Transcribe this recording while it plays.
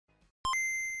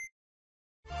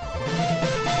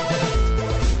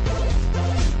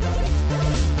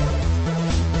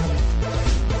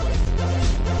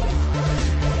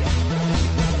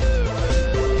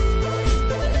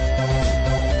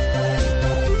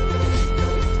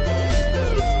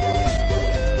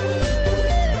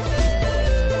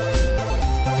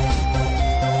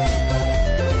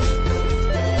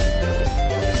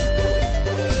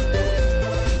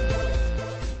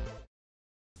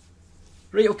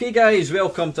Right, okay guys,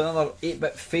 welcome to another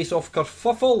 8-bit face-off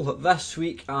kerfuffle. This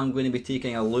week I'm going to be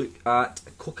taking a look at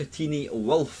Kokotoni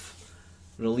Wilf,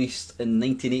 released in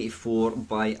 1984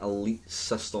 by Elite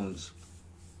Systems.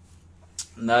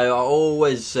 Now, I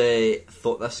always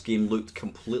thought this game looked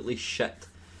completely shit.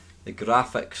 The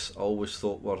graphics I always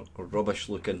thought were rubbish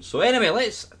looking. So anyway,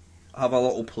 let's have a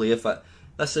little play of it.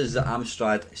 This is the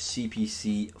Amstrad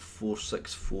CPC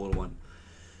 4641.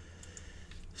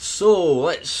 So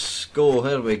let's go,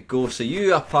 here we go. So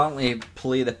you apparently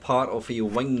play the part of a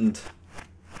winged,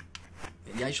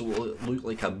 you actually look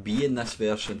like a bee in this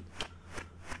version.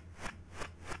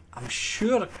 I'm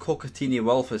sure Kokotoni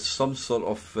Wilf is some sort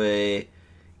of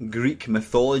Greek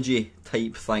mythology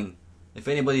type thing. If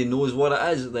anybody knows what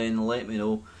it is, then let me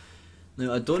know.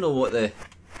 Now I don't know what the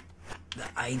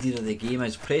idea of the game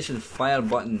is. Pressing fire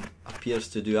button appears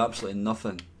to do absolutely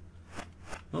nothing.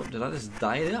 Oh, did I just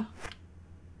die there?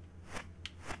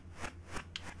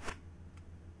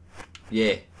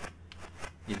 Yeah,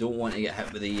 you don't want to get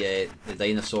hit with the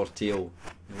dinosaur tail.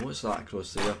 What's that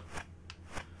across there?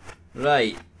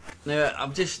 Right, now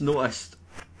I've just noticed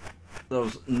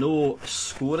there's no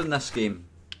score in this game.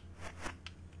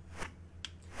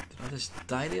 Did I just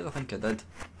die there? I think I did.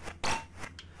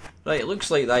 Right, it looks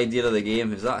like the idea of the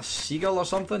game, is that a seagull or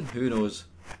something? Who knows?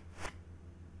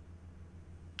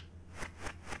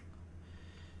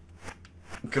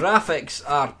 Graphics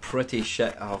are pretty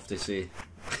shit, I have to say.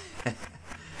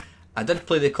 I did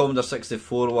play the Commodore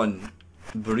 64 one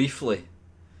briefly.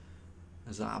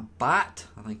 Is that a bat?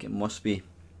 I think it must be.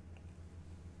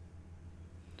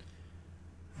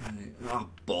 Ah,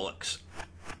 bollocks.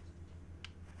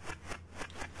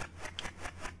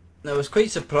 Now, I was quite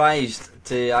surprised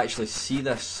to actually see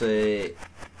this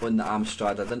on the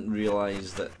Amstrad. I didn't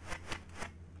realise that.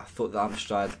 I thought the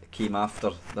Amstrad came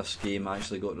after this game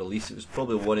actually got released. It was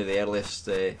probably one of the earliest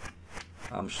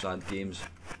Amstrad games.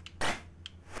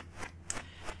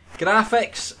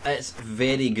 Graphics, it's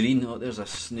very green. Oh, there's a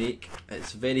snake.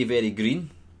 It's very, very green.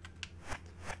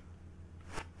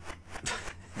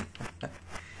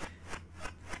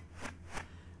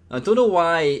 I don't know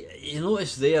why. You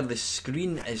notice there the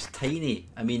screen is tiny.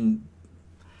 I mean,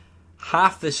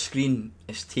 half the screen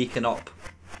is taken up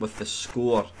with the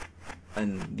score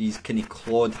and these kind of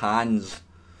clawed hands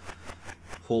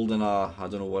holding a, I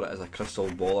don't know what it is, a crystal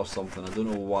ball or something. I don't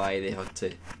know why they had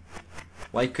to.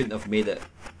 Why couldn't have made it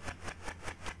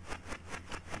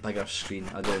bigger screen?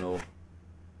 I don't know.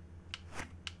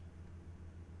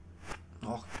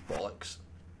 Oh, bollocks.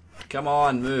 Come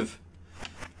on, move.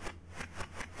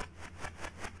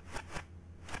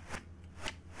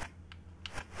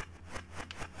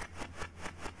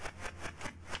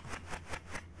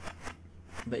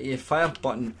 But your fire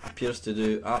button appears to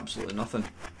do absolutely nothing.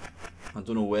 I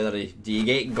don't know whether do you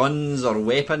get guns or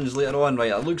weapons later on.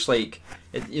 Right, it looks like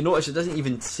you notice it doesn't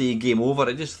even say game over.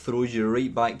 It just throws you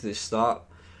right back to the start.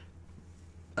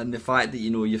 And the fact that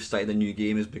you've started a new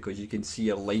game is because you can see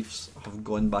your lives have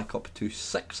gone back up to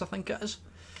 6, I think it is.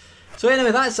 So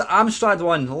anyway, that's the Amstrad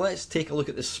one. Let's take a look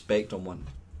at the Spectrum one.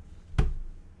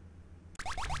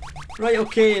 Right,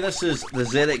 okay, this is the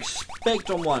ZX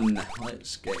Spectrum one.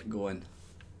 Let's get going.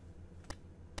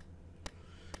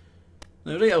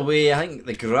 Now right away, I think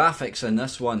the graphics in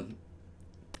this one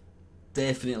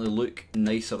definitely look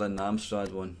nicer than the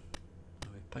Amstrad one. Are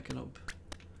we picking up?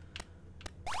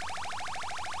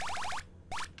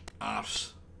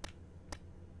 Arse.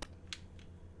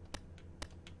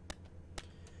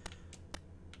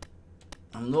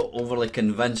 I'm not overly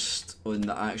convinced on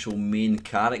the actual main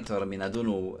character. I mean, I don't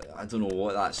know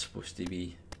what that's supposed to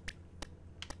be.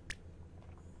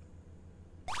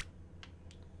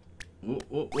 Oh,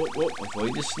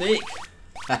 avoid the snake.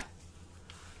 Ah,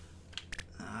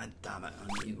 damn it,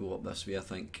 I need to go up this way, I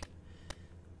think.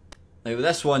 Now with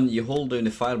this one, you hold down the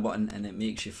fire button and it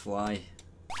makes you fly.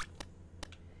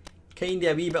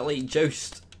 Kinda a wee bit like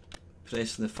Joust,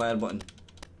 pressing the fire button,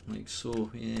 like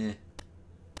so, yeah.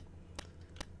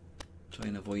 Try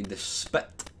and avoid the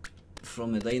spit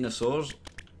from the dinosaurs.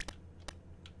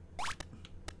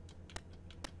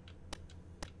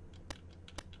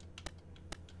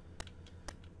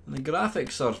 And the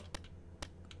graphics are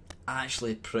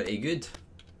actually pretty good.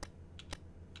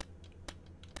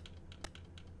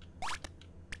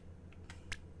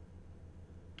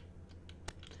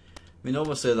 I mean,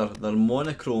 obviously they're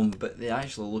monochrome, but they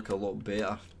actually look a lot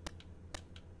better.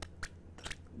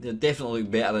 They definitely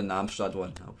look better than the Amstrad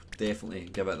one. I'll definitely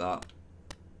give it that.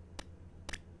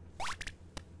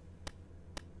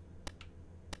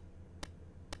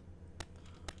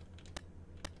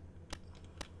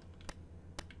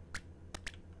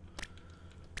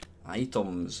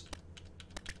 Items.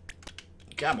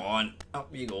 Come on, up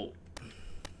you go.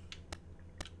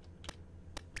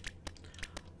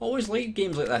 Always like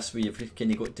games like this where you've kind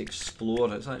of got to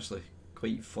explore. It's actually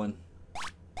quite fun.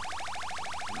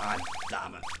 Ah,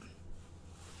 damn it.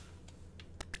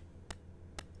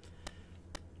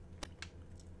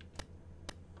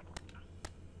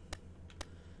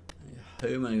 How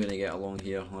am I going to get along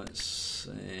here? Let's.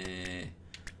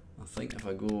 I think if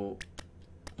I go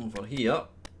over here,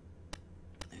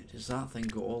 does that thing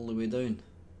go all the way down?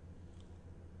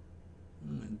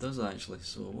 It does actually.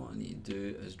 So what I need to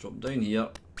do is drop down here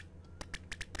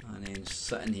and then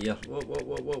sit in here. Whoa, whoa,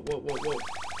 whoa, whoa, whoa, whoa, whoa!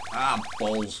 Ah,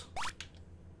 balls!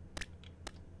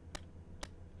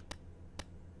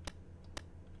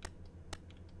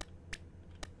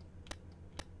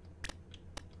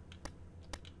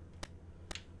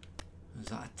 Is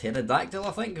that a pterodactyl,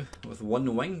 I think, with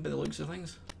one wing by the looks of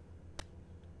things?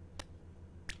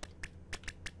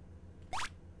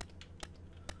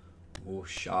 Oh,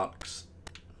 sharks.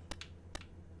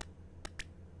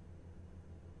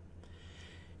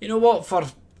 You know what, for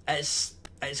it's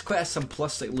quite a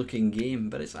simplistic looking game,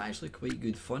 but it's actually quite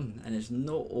good fun and it's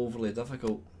not overly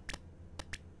difficult.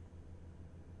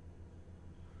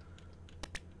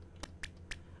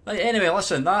 Right, anyway,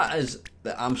 listen, that is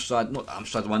the Amstrad, not the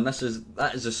Amstrad one, that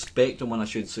is the Spectrum one, I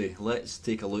should say. Let's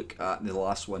take a look at the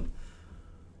last one,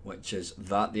 which is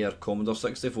that there Commodore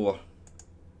 64.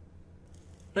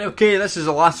 Right, okay, this is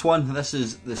the last one. This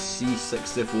is the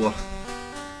C64.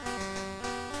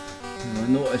 I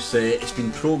notice it's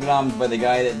been programmed by the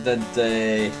guy that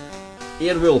did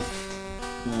Airwolf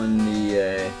on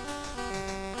the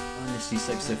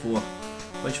C64,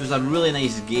 which was a really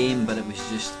nice game, but it was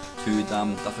just too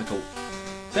damn difficult.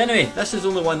 So anyway, this is the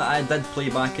only one that I did play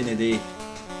back in the day.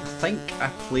 I think I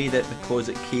played it because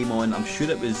it came on, I'm sure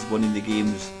it was one of the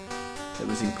games that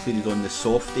was included on the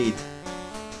Soft Aid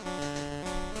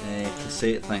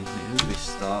cassette thing. How do we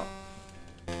start?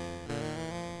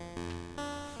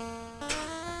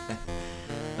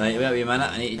 Right, wait a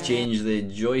minute, I need to change the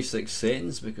joystick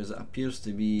settings because it appears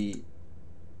to be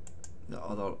the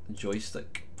other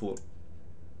joystick port.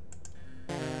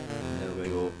 There we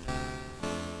go.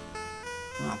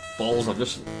 Ah, balls, I've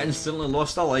just instantly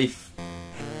lost a life.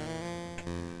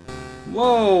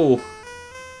 Whoa!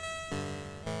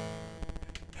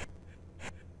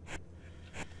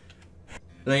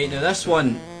 Right, now this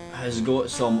one has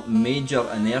got some major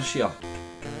inertia.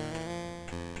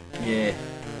 Yeah.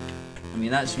 I mean,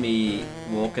 that's me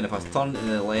walking. If I turn to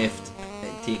the left,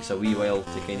 it takes a wee while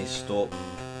to kind of stop.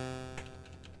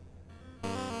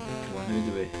 Come on, how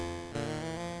do we?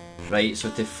 Right, so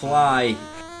to fly,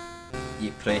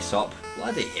 you press up.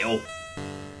 Bloody hell!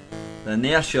 The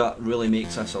inertia really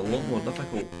makes this a lot more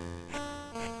difficult.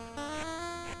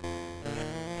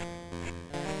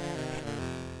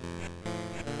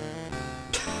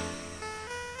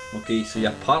 Okay, so you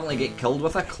apparently get killed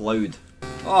with a cloud.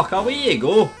 Oh, away you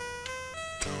go!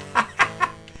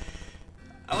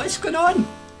 What's going on?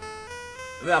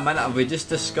 Wait a minute, have we just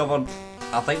discovered...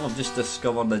 I think we've just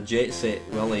discovered a Jet Set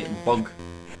Willy bug.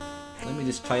 Let me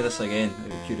just try this again,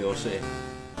 out of curiosity.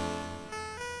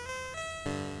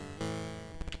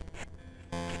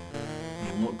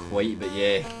 Well, not quite, but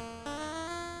yeah.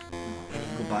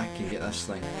 Go back and get this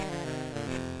thing.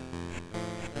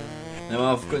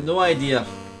 Now I've got no idea...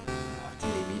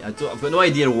 I've got no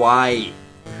idea why,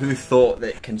 who thought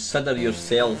that Consider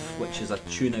Yourself, which is a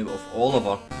tune out of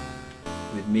Oliver,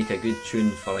 would make a good tune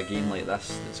for a game like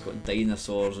this that's got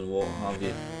dinosaurs and what have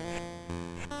you.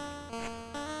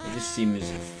 It just seems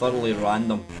thoroughly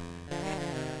random.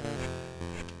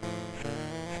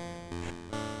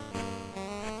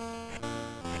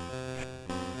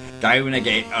 Down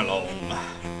again along.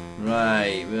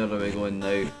 Right, where are we going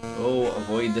now? Oh,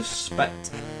 avoid the spit.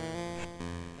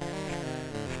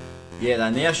 Yeah, the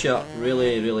inertia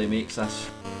really makes this...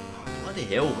 Oh, bloody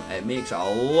hell, it makes it a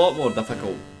lot more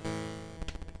difficult.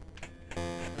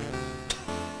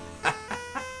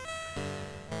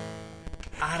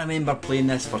 I remember playing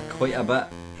this for quite a bit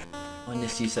on the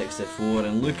C64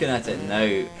 and looking at it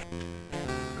now,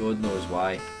 God knows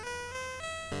why.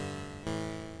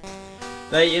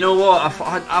 Right, you know what,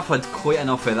 I've had quite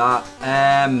enough of that.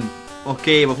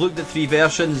 Okay, we've looked at 3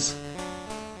 versions.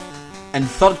 In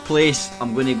third place,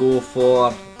 I'm going to go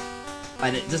for,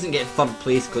 and it doesn't get third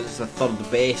place because it's the third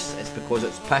best, it's because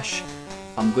it's pish.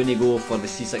 I'm going to go for the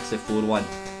C64 one.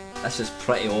 This is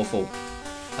pretty awful.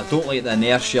 I don't like the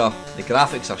inertia, the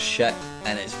graphics are shit,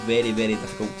 and it's very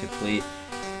difficult to play.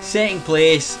 Second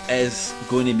place is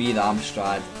going to be the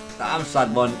Amstrad. The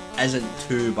Amstrad one isn't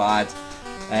too bad.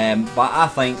 But I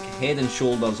think head and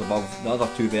shoulders above the other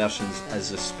two versions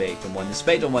is the Spectrum one. The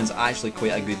Spectrum one's actually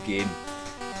quite a good game.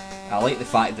 I like the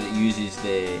fact that it uses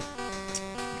the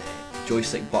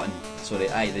joystick button,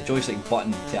 the joystick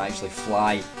button to actually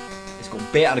fly. It's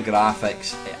got better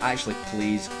graphics, it actually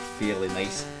plays fairly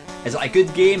nice. Is it a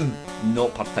good game?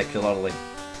 Not particularly.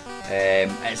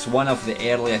 It's one of the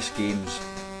earliest games.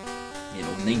 You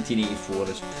know, 1984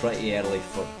 is pretty early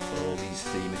for all these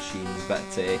three machines, but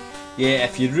yeah,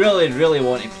 if you really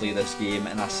want to play this game,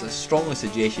 and I strongly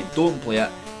suggest you don't play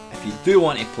it, if you do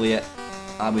want to play it,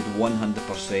 I would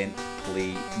 100%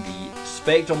 play the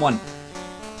Spectrum one.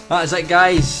 That is it,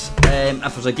 guys.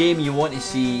 If there's a game you want to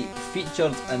see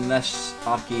featured in this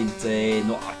arcade,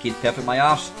 not arcade perfect my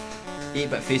arse,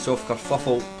 8-bit face-off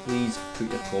kerfuffle, please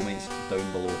put your comments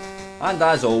down below. And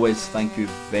as always, thank you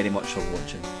very much for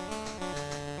watching.